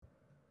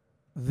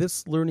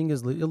This learning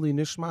is Le'ili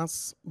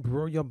Nishmas,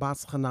 Broya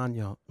Bas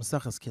Chananya,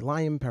 Maseches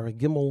Kilayim,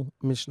 Paragimel,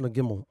 Mishnah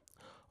Gimel.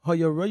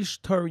 Haya Reish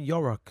Tar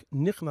Yorak,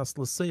 Nichnas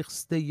L'Seich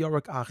Stei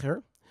Yorak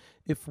Acher.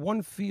 If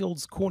one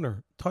field's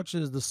corner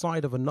touches the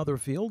side of another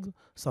field,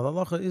 so the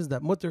halacha is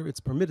that mutter, it's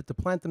permitted to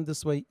plant them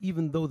this way,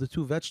 even though the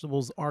two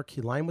vegetables are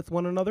kilayim with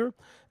one another.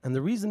 And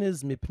the reason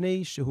is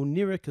mipnei shehu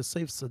nira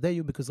kasef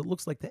sadeyu, because it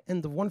looks like the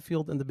end of one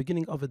field and the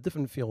beginning of a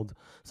different field.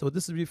 So what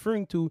this is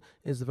referring to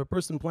is if a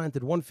person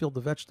planted one field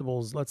of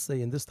vegetables, let's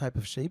say in this type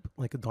of shape,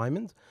 like a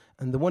diamond,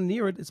 and the one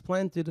near it is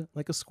planted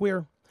like a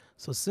square.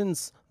 So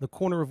since the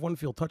corner of one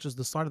field touches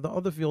the side of the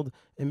other field,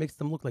 it makes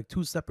them look like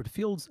two separate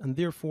fields, and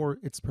therefore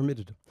it's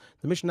permitted.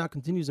 The Mishnah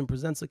continues and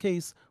presents a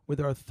case where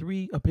there are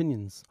three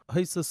opinions.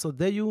 Haisa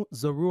Sadeyu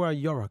Zarua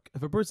Yorak.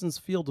 If a person's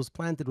field was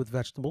planted with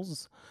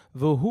vegetables,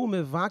 Vohu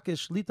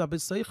Mevakesh Lita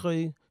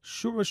Beseichai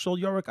Shura Shol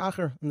Yorak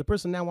Acher, and the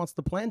person now wants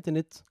to plant in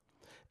it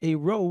a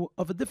row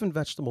of a different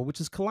vegetable, which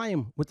is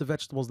kalayim with the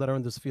vegetables that are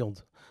in this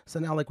field. So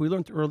now, like we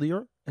learned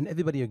earlier, and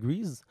everybody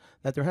agrees,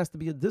 that there has to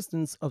be a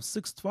distance of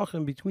 6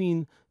 tvachim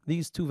between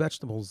these two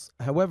vegetables.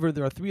 However,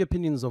 there are three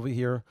opinions over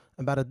here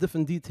about a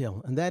different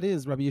detail, and that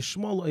is Rabbi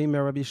Yishmael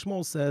Omer. Rabbi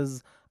Yishmael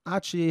says,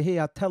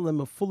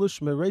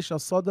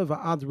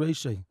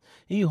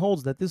 he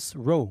holds that this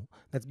row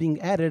that's being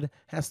added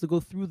has to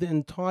go through the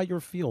entire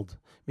field.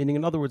 Meaning,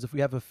 in other words, if we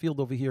have a field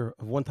over here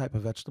of one type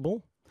of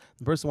vegetable,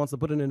 the person wants to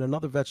put in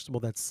another vegetable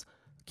that's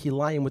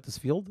kilayim with this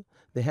field,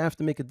 they have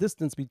to make a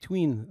distance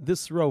between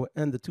this row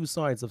and the two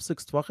sides of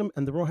 6 tvachim,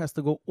 and the row has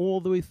to go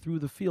all the way through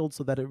the field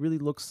so that it really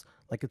looks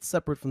like it's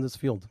separate from this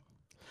field.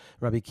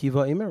 Rabbi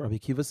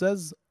Kiva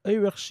says,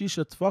 Rabbi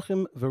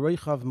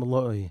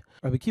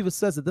Kiva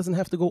says it doesn't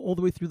have to go all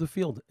the way through the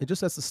field. It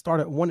just has to start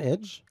at one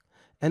edge,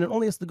 and it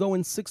only has to go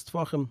in 6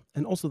 tvachim,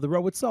 and also the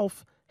row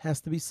itself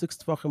has to be 6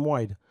 tvachim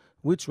wide,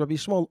 which Rabbi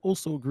Shmuel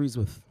also agrees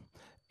with.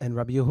 And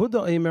Rabbi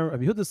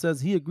Yehuda says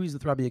he agrees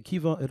with Rabbi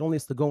Akiva. It only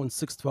has to go in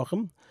 6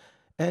 tvachim,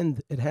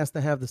 and it has to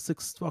have the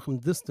 6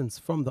 tvachim distance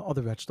from the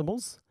other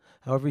vegetables.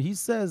 However, he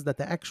says that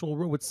the actual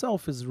row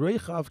itself is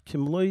reichav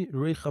kimloi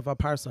reichav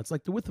aparsa. It's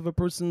like the width of a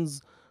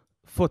person's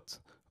foot,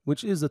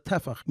 which is a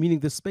tefach,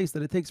 meaning the space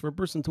that it takes for a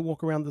person to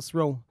walk around this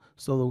row.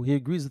 So he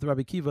agrees with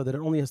Rabbi Kiva that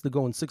it only has to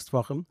go in 6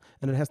 tvachim,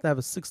 and it has to have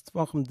a 6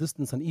 tvachim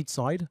distance on each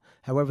side.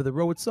 However, the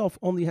row itself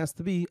only has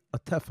to be a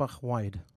tefach wide.